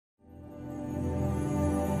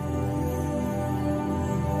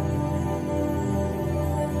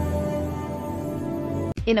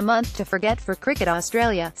In a month to forget for Cricket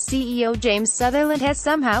Australia, CEO James Sutherland has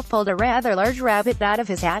somehow pulled a rather large rabbit out of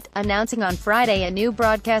his hat, announcing on Friday a new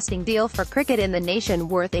broadcasting deal for cricket in the nation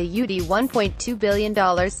worth AUD $1.2 billion,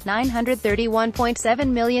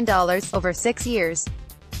 $931.7 million, over 6 years.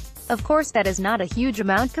 Of course that is not a huge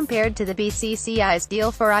amount compared to the BCCI's deal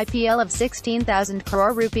for IPL of 16,000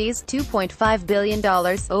 crore rupees, $2.5 billion,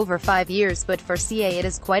 over 5 years, but for CA it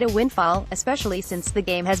is quite a windfall, especially since the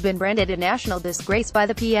game has been branded a national disgrace by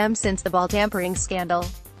the PM since the ball-tampering scandal.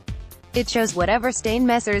 It shows whatever stain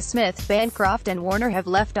Messrs Smith, Bancroft and Warner have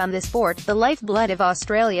left on this sport, the lifeblood of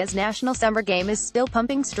Australia's national summer game is still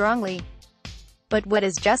pumping strongly. But what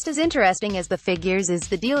is just as interesting as the figures is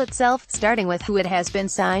the deal itself, starting with who it has been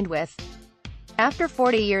signed with. After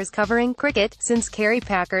 40 years covering cricket, since Kerry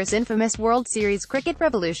Packer's infamous World Series cricket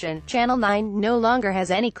revolution, Channel 9 no longer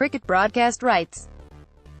has any cricket broadcast rights.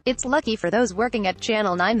 It's lucky for those working at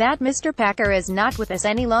Channel 9 that Mr. Packer is not with us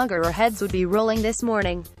any longer, or heads would be rolling this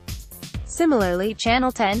morning. Similarly,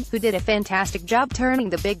 Channel 10, who did a fantastic job turning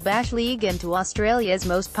the Big Bash League into Australia's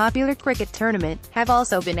most popular cricket tournament, have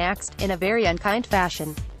also been axed, in a very unkind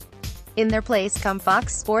fashion. In their place come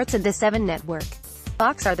Fox Sports and the 7 Network.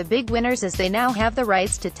 Fox are the big winners as they now have the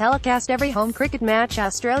rights to telecast every home cricket match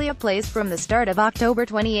Australia plays from the start of October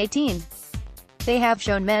 2018. They have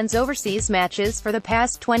shown men's overseas matches for the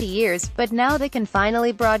past 20 years, but now they can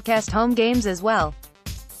finally broadcast home games as well.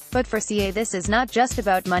 But for CA this is not just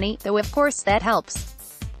about money, though of course that helps.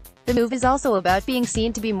 The move is also about being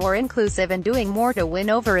seen to be more inclusive and doing more to win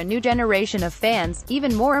over a new generation of fans,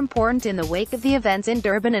 even more important in the wake of the events in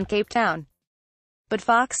Durban and Cape Town. But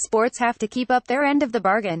Fox Sports have to keep up their end of the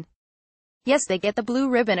bargain. Yes, they get the blue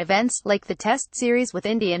ribbon events, like the Test series with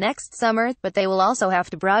India next summer, but they will also have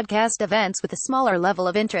to broadcast events with a smaller level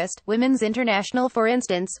of interest, Women's International for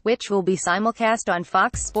instance, which will be simulcast on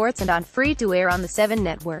Fox Sports and on free-to-air on the 7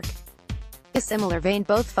 Network. In a similar vein,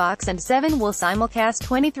 both Fox and 7 will simulcast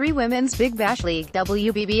 23 Women's Big Bash League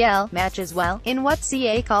 (WBBL) matches, while, in what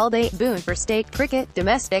CA called a boon for state cricket,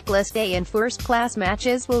 domestic List A and first-class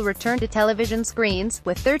matches will return to television screens,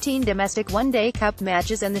 with 13 domestic One-Day Cup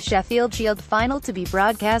matches and the Sheffield Shield final to be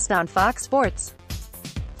broadcast on Fox Sports.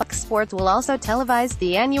 Fox Sports will also televise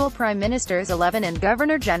the annual Prime Minister's 11 and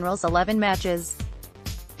Governor-General's 11 matches.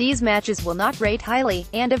 These matches will not rate highly,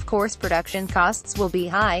 and of course production costs will be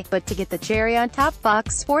high, but to get the cherry on top,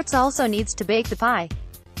 Fox Sports also needs to bake the pie.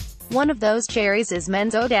 One of those cherries is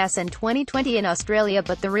men's ODAS in 2020 in Australia,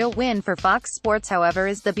 but the real win for Fox Sports however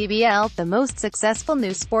is the BBL, the most successful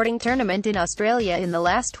new sporting tournament in Australia in the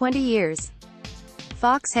last 20 years.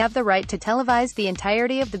 Fox have the right to televise the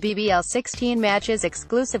entirety of the BBL 16 matches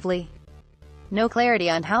exclusively. No clarity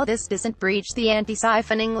on how this doesn't breach the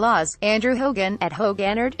anti-siphoning laws. Andrew Hogan, at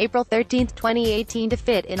Hoganard, April 13, 2018. To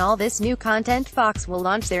fit in all this new content, Fox will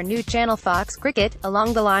launch their new channel Fox Cricket,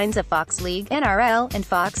 along the lines of Fox League, NRL, and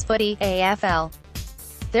Fox Footy, AFL.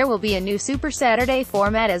 There will be a new Super Saturday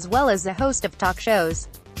format as well as a host of talk shows.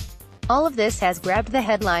 All of this has grabbed the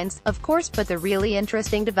headlines, of course, but the really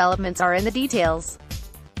interesting developments are in the details.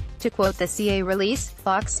 To quote the CA release,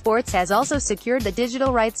 Fox Sports has also secured the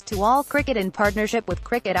digital rights to all cricket in partnership with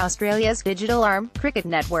Cricket Australia's digital arm, Cricket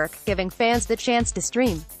Network, giving fans the chance to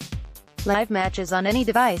stream live matches on any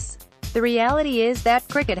device. The reality is that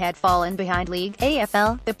cricket had fallen behind League,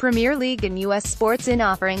 AFL, the Premier League and US sports in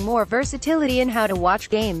offering more versatility in how to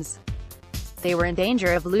watch games. They were in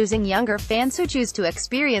danger of losing younger fans who choose to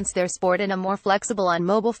experience their sport in a more flexible on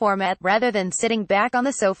mobile format, rather than sitting back on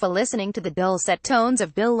the sofa listening to the dulcet tones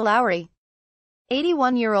of Bill Lowry.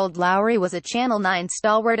 81-year-old Lowry was a Channel 9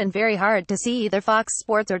 stalwart, and very hard to see either Fox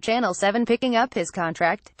Sports or Channel 7 picking up his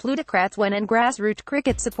contract. Plutocrats win and grassroots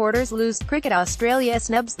cricket supporters lose. Cricket Australia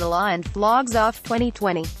snubs the law and flogs off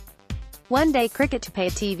 2020 One-Day Cricket to pay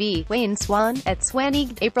TV. Wayne Swan, at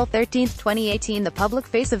Swaneeg, April 13, 2018. The public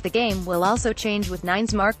face of the game will also change, with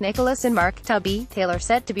Nine's Mark Nicholas and Mark "Tubby" Taylor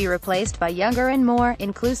set to be replaced by younger and more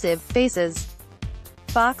inclusive faces.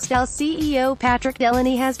 Foxtel CEO Patrick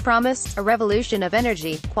Delany has promised a revolution of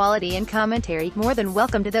energy, quality and commentary, more than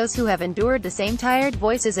welcome to those who have endured the same tired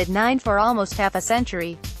voices at 9 for almost half a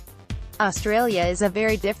century. Australia is a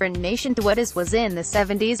very different nation to what it was in the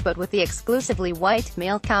 70s, but with the exclusively white,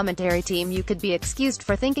 male commentary team you could be excused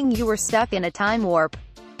for thinking you were stuck in a time warp.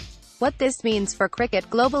 What this means for cricket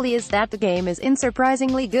globally is that the game is in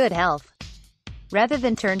surprisingly good health. Rather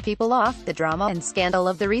than turn people off, the drama and scandal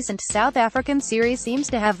of the recent South African series seems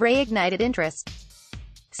to have reignited interest.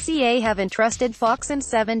 CA have entrusted Fox and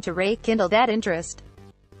 7 to rekindle that interest.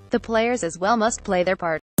 The players as well must play their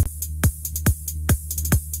part.